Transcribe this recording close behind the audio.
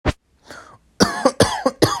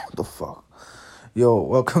Yo,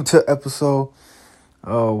 welcome to episode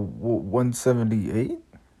 178.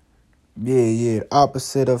 Yeah.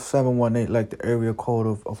 Opposite of 718, like the area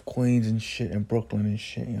code of Queens and shit and Brooklyn and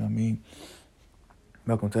shit, you know what I mean?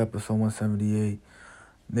 Welcome to episode 178.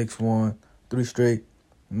 Knicks won 3 straight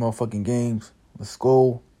motherfucking games. Let's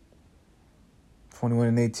go.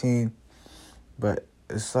 21-18. But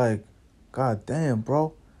it's like, god damn,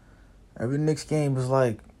 bro. Every Knicks game is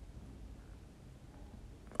like,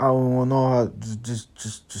 I don't want to know how,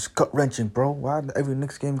 just gut-wrenching, bro. Why every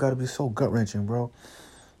Knicks game got to be so gut-wrenching, bro?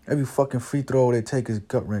 Every fucking free throw they take is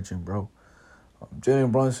gut-wrenching, bro.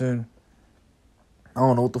 Jalen Brunson, I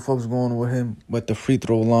don't know what the fuck's going on with him with the free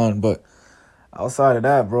throw line, but outside of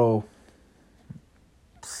that, bro,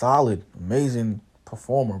 solid, amazing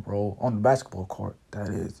performer, bro, on the basketball court, that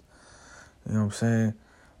is. You know what I'm saying?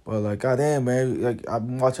 But, like, goddamn, man, like, I've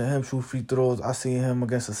been watching him shoot free throws. I seen him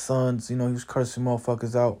against the Suns. You know, he was cursing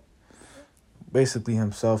motherfuckers out. Basically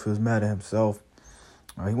himself. He was mad at himself.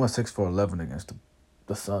 He went 6 for 11 against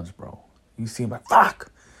the Suns, bro. You see him like,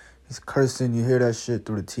 fuck! He's cursing. You hear that shit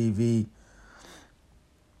through the TV.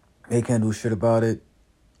 They can't do shit about it.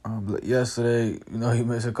 Yesterday, you know, he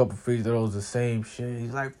missed a couple free throws, the same shit.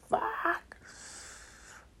 He's like, fuck!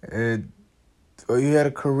 And he had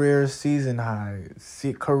a career season high.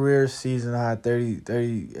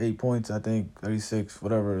 38 points, I think, 36,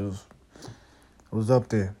 whatever it was. It was up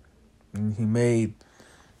there. And he made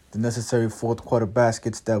the necessary fourth quarter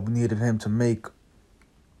baskets that we needed him to make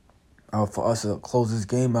for us to close this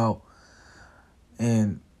game out.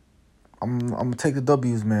 And I'm going to take the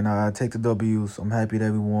W's, man. I take the W's. I'm happy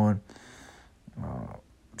that we won.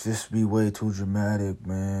 Just be way too dramatic,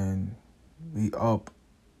 man. We up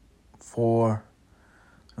 4.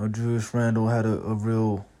 You know, Julius Randle had a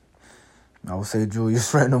real, I would say,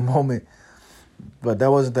 Julius Randle moment. But that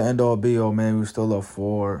wasn't the end-all, be-all, man. We still up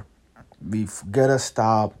 4. We get a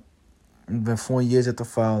stop. We've been 4 years at the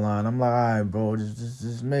foul line. I'm like, all right, bro,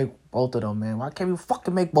 just make both of them, man. Why can't we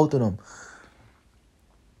fucking make both of them?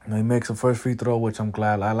 You know, he makes the first free throw, which I'm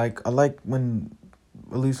glad. I like when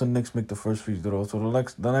at least the Knicks make the first free throw. So the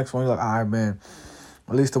next one, you're like, all right, man.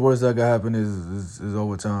 At least the worst that could happen is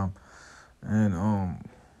overtime.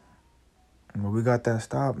 And we got that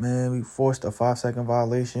stop, man. We forced a 5-second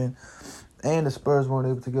violation, and the Spurs weren't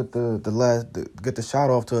able to get get the shot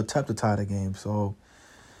off to attempt to tie the game. So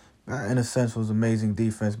that, in a sense, was amazing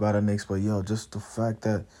defense by the Knicks. But yo, just the fact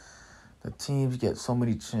that the teams get so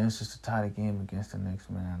many chances to tie the game against the Knicks,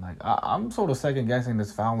 man. Like, I'm sort of second guessing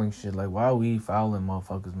this fouling shit. Like, why are we fouling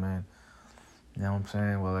motherfuckers, man? You know what I'm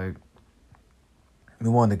saying? Well, like, we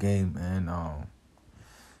won the game, and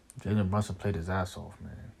Jalen Brunson played his ass off,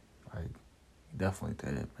 man. Like, he definitely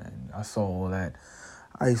did, man. I saw all that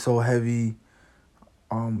ISO heavy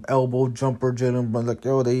elbow jumper Jalen Brunson. Like,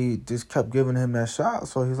 yo, they just kept giving him that shot.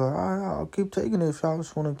 So he's like, all right, I'll keep taking it if y'all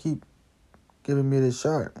just want to keep giving me this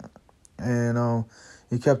shot. And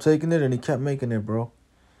he kept taking it and he kept making it, bro.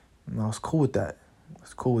 And I was cool with that.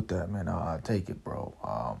 Man. I'll take it,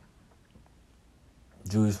 bro.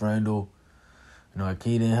 Julius Randle, you know, like,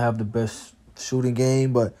 he didn't have the best shooting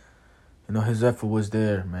game, but, you know, his effort was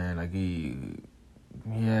there, man. Like, he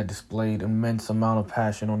had displayed immense amount of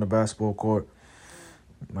passion on the basketball court.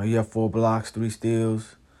 Like, he had 4 blocks, 3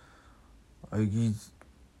 steals. Like he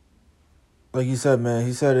said, man,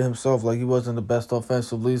 he said it himself. Like, he wasn't the best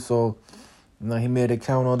offensively, so, you know, he made it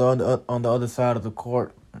count on the other side of the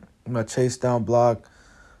court. You know, chase down block.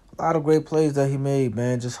 A lot of great plays that he made,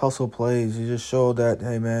 man. Just hustle plays. He just showed that,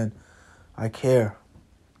 hey, man, I care.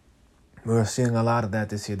 We're seeing a lot of that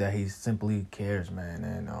this year, that he simply cares, man.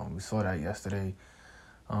 And we saw that yesterday.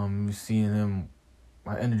 We seeing him,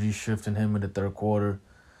 my energy shift in him in the third quarter.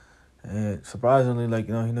 And surprisingly, like,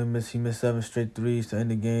 you know, he missed 7 straight threes to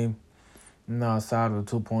end the game. You know, outside of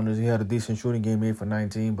the 2-pointers, he had a decent shooting game, 8 for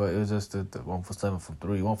 19, but it was just the 1 for 7 from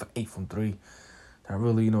 3, 1 for 8 from 3. That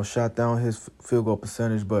really, you know, shot down his field goal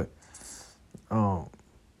percentage. But I'm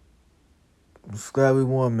just glad we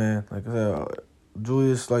won, man. Like I said,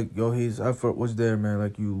 Julius, like, yo, his effort was there, man.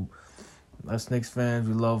 Like, us Knicks fans,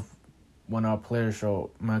 we love when our players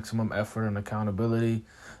show maximum effort and accountability.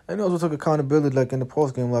 And he also took accountability, like, in the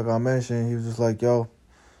postgame, like I mentioned. He was just like, yo,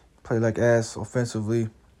 play like ass offensively.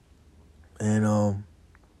 And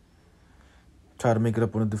try to make it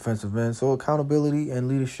up on the defensive end. So accountability and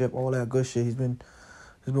leadership, all that good shit. He's been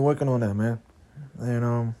working on that, man. And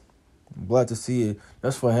I'm glad to see it.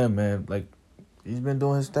 That's for him, man. Like, he's been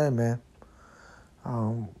doing his thing, man.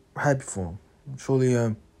 I'm happy for him. Truly,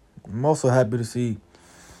 I'm also happy to see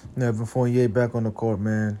Evan Fournier back on the court,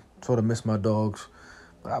 man. Sort of miss my dogs.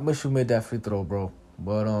 But I wish you made that free throw, bro.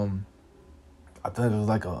 But I think it was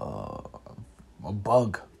like a a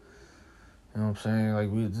bug. You know what I'm saying? Like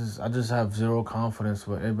I just have zero confidence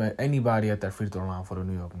with anybody at that free throw line for the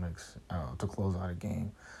New York Knicks to close out a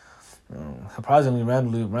game. Surprisingly,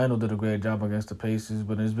 Randle did a great job against the Pacers,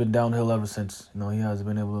 but it's been downhill ever since. He hasn't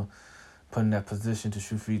been able to put in that position to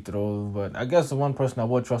shoot free throws. But I guess the one person I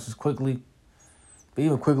would trust is Quickly. But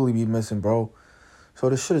even Quickly be missing, bro. So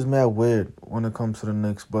this shit is mad weird when it comes to the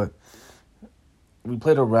Knicks. But we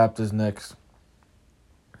play the Raptors next,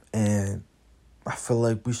 and I feel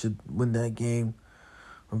like we should win that game,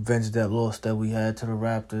 revenge that loss that we had to the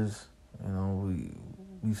Raptors.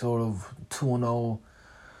 We sort of 2-0.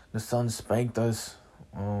 The Suns spanked us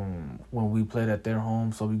when we played at their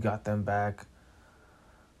home, so we got them back.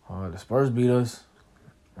 The Spurs beat us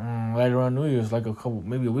right around New Year's, like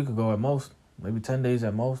maybe a week ago at most, maybe 10 days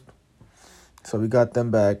at most. So we got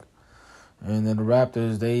them back. And then the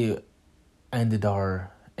Raptors, they ended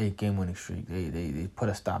our 8-game winning streak. They put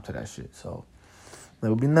a stop to that shit. So it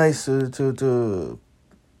would be nice to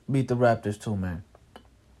beat the Raptors too, man.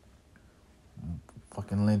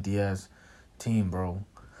 Fucking lengthy-ass team, bro.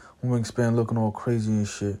 Wingspan looking all crazy and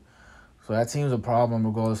shit. So that team's a problem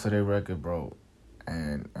regardless of their record, bro.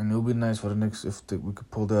 And it would be nice for the Knicks if we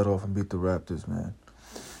could pull that off and beat the Raptors, man.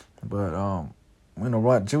 But,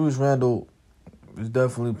 Julius Randle is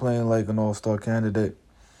definitely playing like an all-star candidate.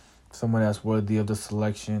 Someone that's worthy of the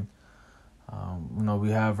selection.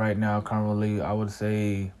 We have right now currently, I would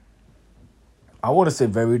say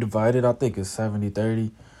very divided. I think it's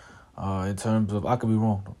 70-30 in terms of, I could be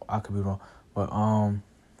wrong. But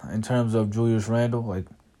in terms of Julius Randle, like,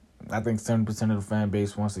 I think 70% of the fan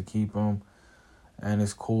base wants to keep him, and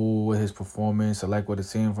it's cool with his performance. I like what it's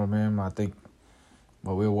seeing from him. I think,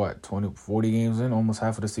 we're 40 games in, almost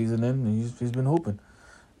half of the season in, and he's been hooping.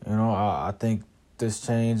 I think this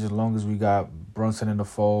change, as long as we got Brunson in the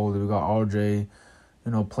fold, we got RJ,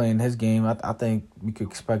 playing his game, I think we could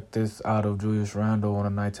expect this out of Julius Randle on a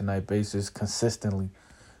night-to-night basis consistently.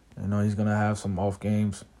 He's going to have some off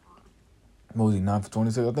games. What was he, 9 for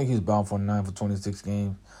 26? I think he's bound for 9 for 26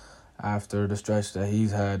 games after the stretch that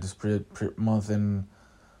he's had this month and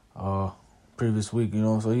previous week,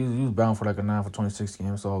 So he's bound for like a 9 for 26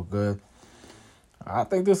 game. It's all good. I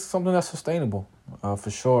think this is something that's sustainable,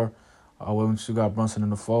 for sure. Once you got Brunson in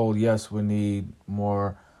the fold, yes, we need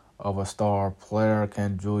more of a star player.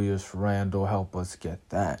 Can Julius Randle help us get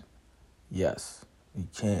that? Yes, he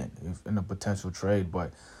can in a potential trade,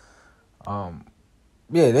 but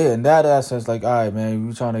they in that essence, like, all right, man,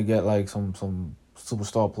 you trying to get like some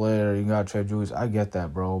superstar player, you gotta trade Julius. I get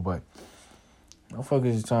that, bro, but no fuck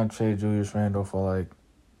is trying to trade Julius Randle for like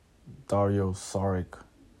Dario Saric.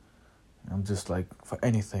 I'm just like, for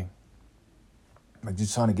anything. Like, you're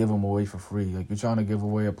trying to give him away for free. Like, you're trying to give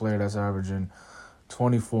away a player that's averaging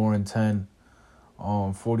 24 and 10,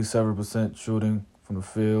 47% shooting from the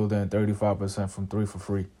field and 35% from three for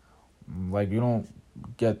free. Like, you don't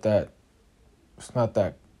get that. It's not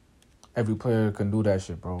that every player can do that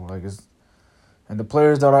shit, bro. Like, and the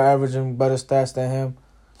players that are averaging better stats than him,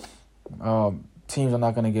 teams are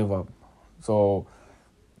not gonna give up. So,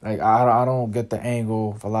 like, I don't get the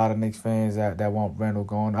angle of a lot of Knicks fans that want Randle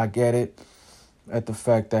gone. I get it at the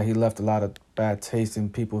fact that he left a lot of bad taste in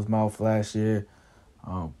people's mouth last year,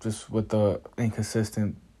 just with the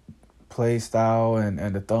inconsistent play style and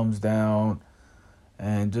the thumbs down.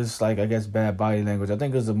 And just, like, I guess, bad body language. I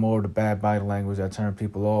think it was more of the bad body language that turned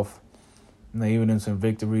people off. Even in some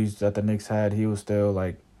victories that the Knicks had, he was still,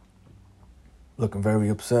 like, looking very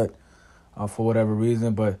upset for whatever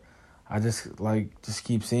reason. But I just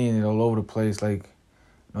keep seeing it all over the place. Like,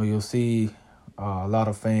 you'll see a lot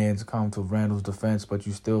of fans come to Randle's defense, but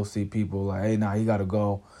you still see people like, hey, he got to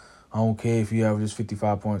go. I don't care if he averages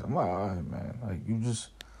 55 points. I'm like, all right, man. Like, you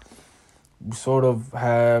sort of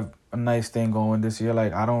have a nice thing going this year.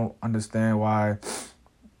 Like, I don't understand why,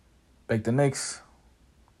 like, the Knicks,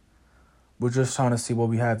 we're just trying to see what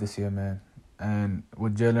we have this year, man. And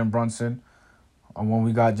with Jalen Brunson, when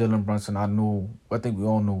we got Jalen Brunson, I think we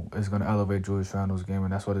all knew it's going to elevate Julius Randle's game,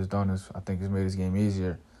 and that's what it's done. I think it's made his game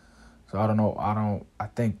easier. So I don't know. I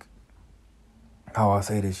think how I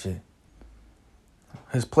say this shit.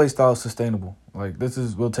 His play style is sustainable. Like,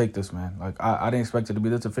 we'll take this, man. Like, I didn't expect it to be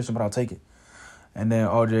this efficient, but I'll take it. And then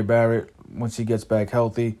RJ Barrett, once he gets back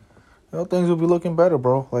healthy, things will be looking better,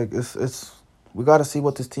 bro. Like, we got to see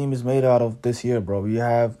what this team is made out of this year, bro. You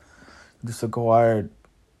have just acquired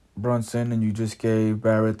Brunson, and you just gave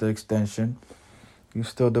Barrett the extension. You're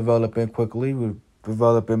still developing quickly. We're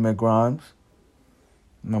developing McGrimes.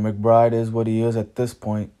 McBride is what he is at this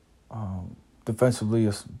point. Defensively,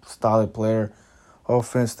 a solid player.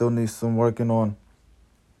 Offense still needs some working on.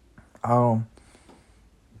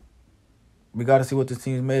 we got to see what this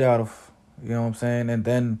team's made out of. You know what I'm saying? And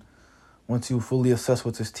then once you fully assess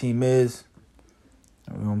what this team is,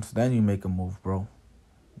 then you make a move, bro.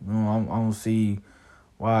 I don't see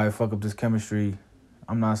why I fuck up this chemistry.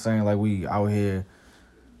 I'm not saying like we out here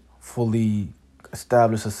fully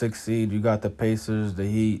establish a 6th seed. You got the Pacers, the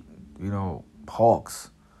Heat, Hawks,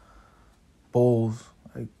 Bulls.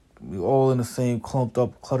 Like, we all in the same clumped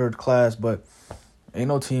up, cluttered class, but ain't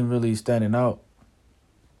no team really standing out.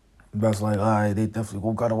 That's like, all right, they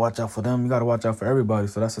definitely got to watch out for them. You got to watch out for everybody,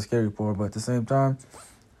 so that's the scary part. But at the same time,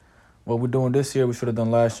 what we're doing this year, we should have done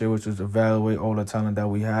last year, which was evaluate all the talent that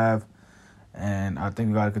we have. And I think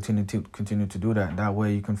we got to continue to do that. That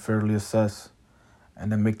way you can fairly assess and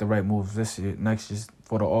then make the right moves next year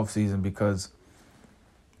for the offseason, because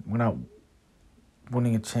we're not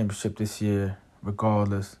winning a championship this year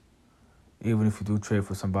regardless. Even if you do trade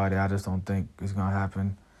for somebody, I just don't think it's going to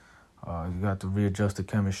happen. You got to readjust the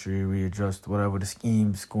chemistry, readjust whatever the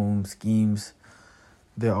schemes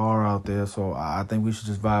there are out there. So I think we should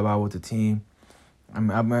just vibe out with the team. I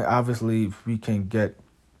mean, obviously, if we can get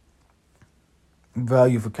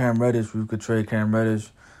value for Cam Reddish, we could trade Cam Reddish,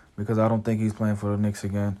 because I don't think he's playing for the Knicks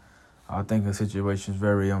again. I think the situation is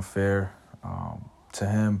very unfair to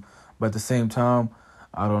him. But at the same time,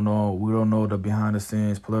 I don't know. We don't know the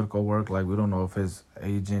behind-the-scenes political work. Like, we don't know if his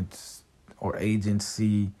agents or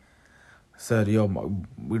agency said, yo,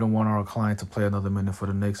 we don't want our client to play another minute for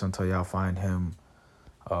the Knicks until y'all find him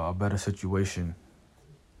a better situation.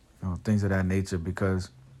 Things of that nature. Because,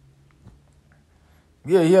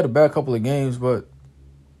 yeah, he had a bad couple of games, but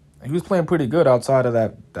he was playing pretty good outside of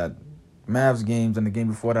that Mavs games. And the game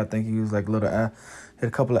before that, I think he was like hit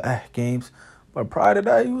a couple of games. But prior to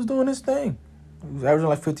that, he was doing his thing. He was averaging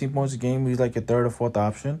like 15 points a game. He's like your third or fourth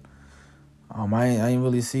option. I ain't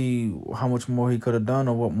really see how much more he could have done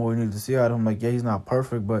or what more he needed to see out of him. Like, yeah, he's not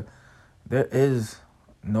perfect, but there is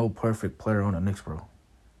no perfect player on the Knicks, bro.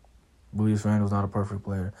 Julius Randle's not a perfect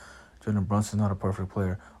player. Jalen Brunson's not a perfect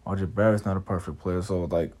player. R.J. Barrett's not a perfect player. So,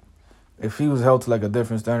 like, if he was held to, like, a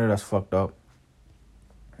different standard, that's fucked up.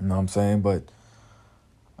 You know what I'm saying? But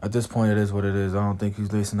at this point, it is what it is. I don't think he's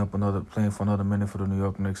playing for another minute for the New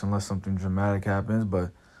York Knicks unless something dramatic happens.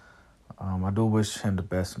 But I do wish him the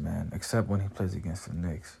best, man, except when he plays against the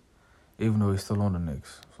Knicks, even though he's still on the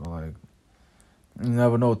Knicks. So, like, you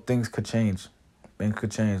never know. Things could change. Like,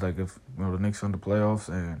 if the Knicks are in the playoffs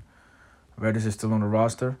and Reddish is still on the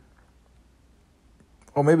roster,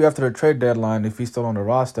 or maybe after the trade deadline, if he's still on the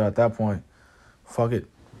roster at that point, fuck it.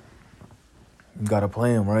 You got to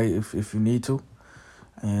play him, right, if you need to.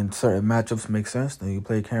 And certain matchups make sense, then you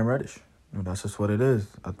play Cam Reddish. That's just what it is.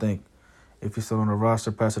 I think if he's still on the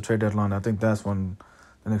roster past the trade deadline, I think that's when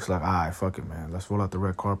the Knicks are like, all right, fuck it, man. Let's roll out the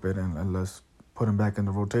red carpet and let's put him back in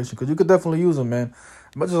the rotation. Because you could definitely use him, man.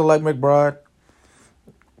 As much as I like McBride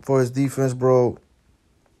for his defense, bro,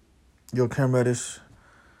 Cam Reddish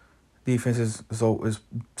defense is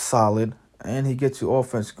solid. And he gets you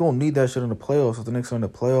offense. You're going to need that shit in the playoffs. If the Knicks are in the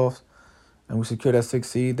playoffs and we secure that 6th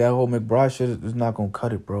seed, that whole McBride shit is not going to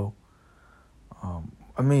cut it, bro.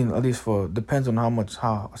 At least depends on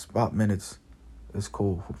how spot minutes is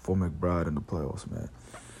cool for McBride in the playoffs, man.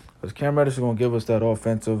 Because Cam Reddish is going to give us that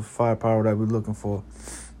offensive firepower that we're looking for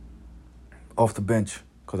off the bench.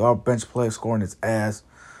 Because our bench play scoring is ass.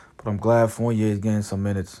 But I'm glad Fournier is getting some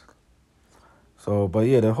minutes. So, but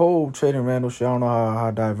yeah, the whole trading Randle shit, I don't know how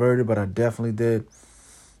I diverted, but I definitely did.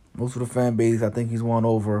 Most of the fan base, I think he's won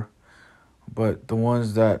over. But the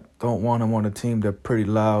ones that don't want him on the team, they're pretty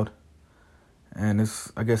loud. And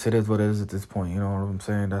I guess it is what it is at this point. You know what I'm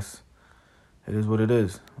saying? It is what it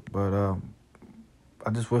is. But I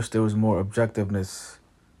just wish there was more objectiveness,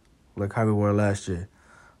 like how we were last year.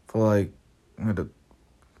 But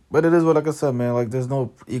it is what, like I said, man. Like, there's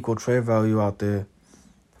no equal trade value out there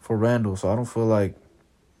for Randle, so I don't feel like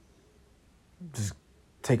just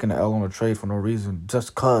taking the L on a trade for no reason,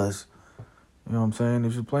 just cause. You know what I'm saying?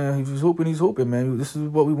 If he's hooping, man. This is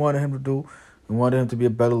what we wanted him to do. We wanted him to be a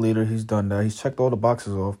better leader. He's done that. He's checked all the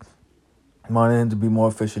boxes off. We wanted him to be more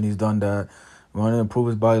efficient. He's done that. We wanted him to improve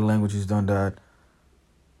his body language. He's done that.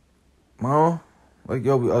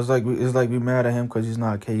 It's like we mad at him because he's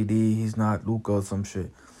not KD. He's not Luka or some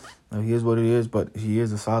shit. He is what he is, but he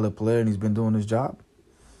is a solid player and he's been doing his job.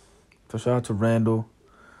 So shout out to Randle.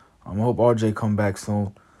 I hope RJ come back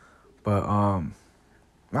soon. But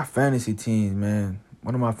my fantasy teams, man.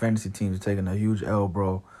 One of my fantasy teams is taking a huge L,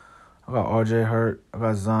 bro. I got RJ hurt. I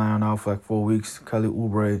got Zion out for like 4 weeks. Kelly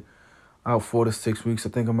Oubre out 4 to 6 weeks. I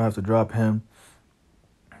think I'm going to have to drop him.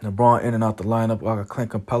 LeBron in and out the lineup. I got Clint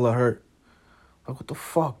Capella hurt. Like, what the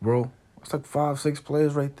fuck, bro? It's like 5-6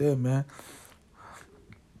 players right there, man.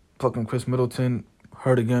 Fucking Chris Middleton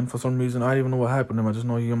hurt again for some reason. I don't even know what happened to him. I just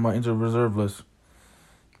know he's on my injured reserve list.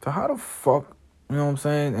 So how the fuck, you know what I'm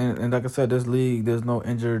saying? And like I said, this league, there's no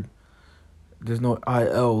IL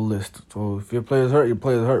list. So if your player's hurt, your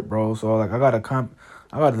player's hurt, bro. So like I gotta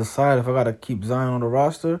decide if I gotta keep Zion on the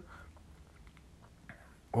roster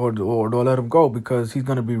or do I let him go because he's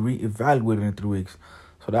gonna be reevaluated in 3 weeks.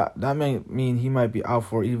 So that may mean he might be out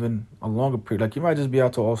for even a longer period. Like he might just be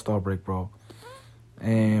out to All-Star break, bro.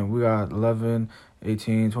 And we got 11,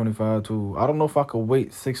 18, 25, to I don't know if I could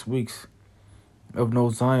wait 6 weeks of no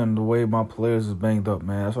Zion the way my players is banged up,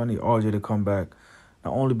 man. That's why I need RJ to come back.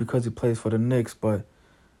 Not only because he plays for the Knicks, but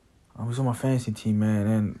he's on my fantasy team, man.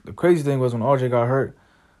 And the crazy thing was when RJ got hurt,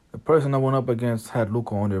 the person I went up against had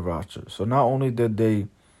Luka on their roster. So not only did they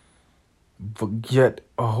get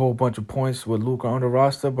a whole bunch of points with Luka on the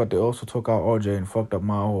roster, but they also took out RJ and fucked up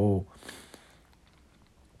my whole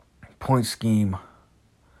point scheme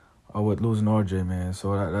with losing RJ, man.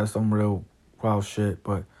 So that's some real wild shit.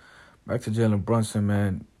 But back to Jalen Brunson,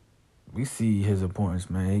 man. We see his importance,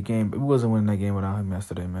 man. We wasn't winning that game without him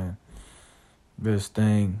yesterday, man. This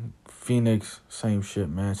thing, Phoenix, same shit,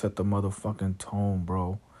 man. Set the motherfucking tone,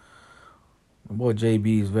 bro. My boy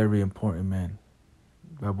JB is very important, man.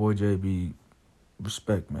 That boy JB,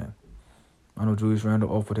 respect, man. I know Julius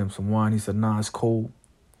Randle offered him some wine. He said, nah, it's cool.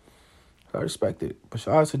 So I respect it. But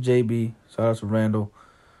shout out to JB. Shout out to Randle.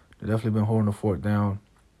 They definitely been holding the fort down.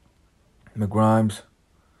 McGrimes.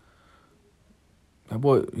 That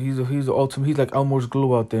boy, he's the ultimate. He's like Elmore's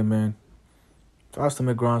glue out there, man. Shout out to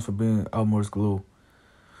McGrimes for being Elmore's glue.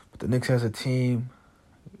 But the Knicks as a team,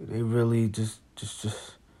 they really just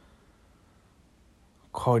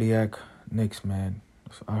cardiac Knicks, man.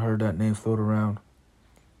 So I heard that name float around.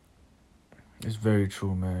 It's very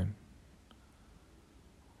true, man.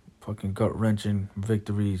 Fucking gut-wrenching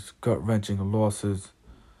victories, gut-wrenching losses.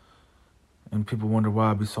 And people wonder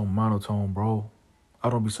why I be so monotone, bro. I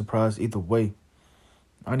don't be surprised either way.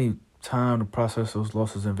 I need time to process those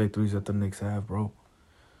losses and victories that the Knicks have, bro.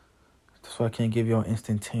 That's why I can't give y'all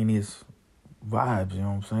instantaneous vibes, you know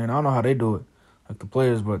what I'm saying? I don't know how they do it, like the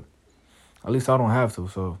players, but at least I don't have to,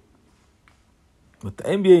 so. But the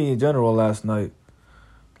NBA in general last night,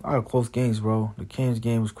 a lot of close games, bro. The Kings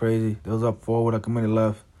game was crazy. They was up 4 with like a minute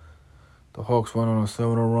left. The Hawks went on a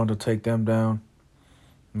 7-0 run to take them down.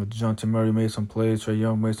 DeJounte Murray made some plays. Trae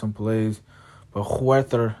Young made some plays. But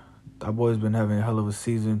Huerter, that boy's been having a hell of a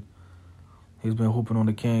season. He's been hooping on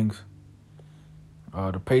the Kings.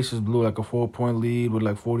 The Pacers blew like a 4-point lead with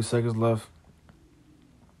like 40 seconds left.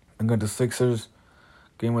 Against the Sixers.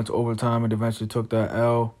 Game went to overtime and eventually took that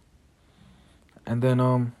L. And then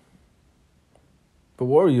the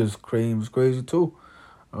Warriors was crazy too.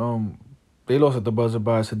 They lost at the buzzer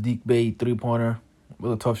by a Sadiq Bey 3-pointer. It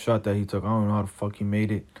was a tough shot that he took. I don't know how the fuck he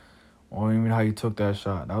made it, or even how he took that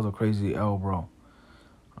shot. That was a crazy L, bro.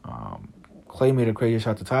 Clay made a crazy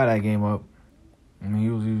shot to tie that game up. I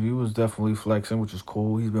mean, he was definitely flexing, which is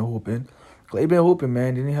cool. He's been hooping. Clay been hooping,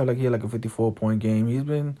 man. He had like a 54-point game. He's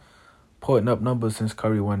been putting up numbers since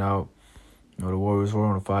Curry went out. You know, the Warriors were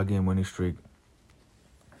on a 5-game winning streak.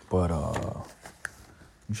 But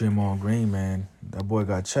Draymond Green, man, that boy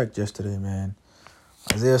got checked yesterday, man.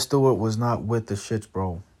 Isaiah Stewart was not with the shits,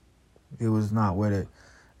 bro. He was not with it.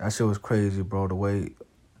 That shit was crazy, bro. The way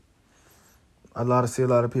I see a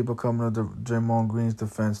lot of people coming to Draymond Green's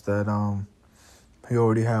defense that he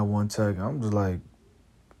already had one tech. I'm just like,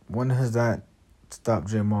 when has that stopped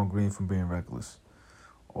Draymond Green from being reckless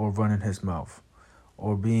or running his mouth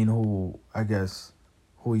or being who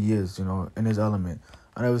he is, you know, in his element?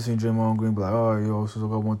 I never seen Draymond Green be like, oh, yo, since I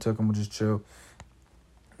got one tech, I'm going to just chill.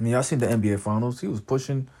 I mean, I seen the NBA Finals. He was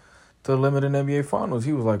pushing to the limit in the NBA Finals.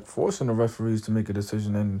 He was, like, forcing the referees to make a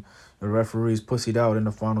decision, and the referees pussied out in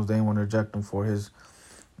the Finals. They didn't want to eject him for his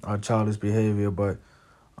childish behavior. But,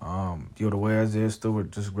 the way Isaiah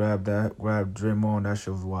Stewart just grabbed Draymond, that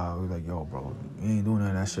shit was wild. He was like, yo, bro, you ain't doing none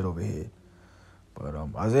of that shit over here. But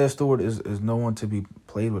Isaiah Stewart is no one to be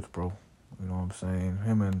played with, bro. You know what I'm saying?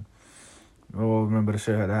 Him and... Oh, remember the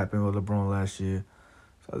shit had happened with LeBron last year.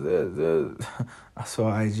 So I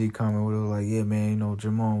saw an IG comment where it was like, yeah, man, you know,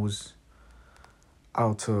 Draymond was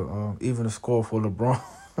out to even the score for LeBron.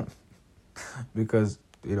 Because,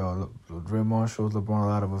 you know, Draymond shows LeBron a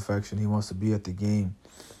lot of affection. He wants to be at the game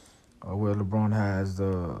where LeBron has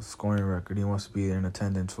the scoring record. He wants to be in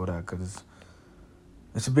attendance for that because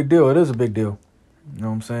it's a big deal. It is a big deal. You know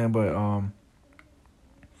what I'm saying? But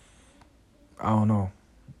I don't know.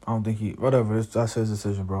 I don't think whatever, that's his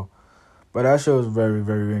decision, bro. But that show was very,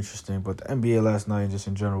 very interesting. But the NBA last night, just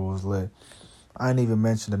in general, was lit. I didn't even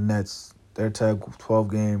mention the Nets. Their tag 12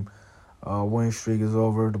 game Winning streak is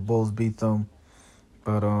over. The Bulls beat them.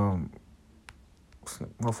 But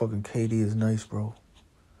motherfucking KD is nice, bro.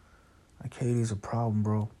 Like KD's a problem,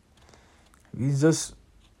 bro. It's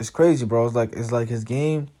crazy, bro. It's like his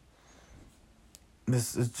game.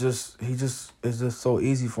 It's just so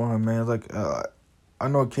easy for him, man. It's like I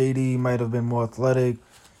know KD might have been more athletic.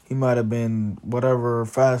 He might have been whatever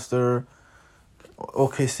faster.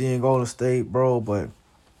 OKC and Golden State, bro, but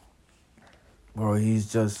bro,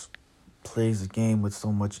 he's just plays the game with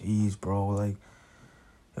so much ease, bro. Like,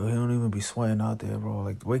 yo, he don't even be sweating out there, bro.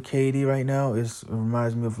 Like the way KD right now it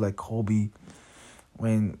reminds me of like Kobe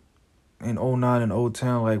when in 09 and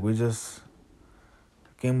 010, like the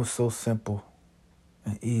game was so simple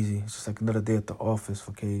and easy. It's just like another day at the office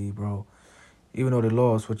for KD, bro. Even though they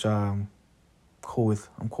lost, which I'm cool with.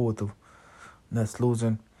 I'm cool with the Nets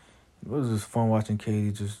losing. It was just fun watching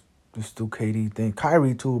KD just do KD thing.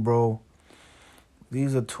 Kyrie too, bro.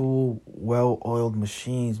 These are two well-oiled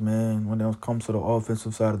machines, man, when it comes to the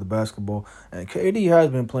offensive side of the basketball. And KD has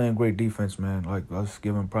been playing great defense, man. Like, let's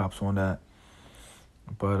give him props on that.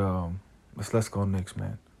 But let's go Knicks,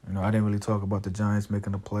 man. You know, I didn't really talk about the Giants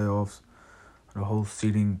making the playoffs, the whole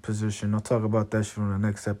seeding position. I'll talk about that shit on the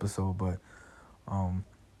next episode. But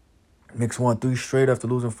Knicks won 3 straight after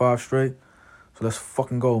losing 5 straight. So let's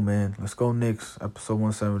fucking go, man. Let's go Knicks. Episode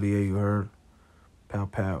 178, you heard. Pow,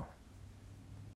 pow.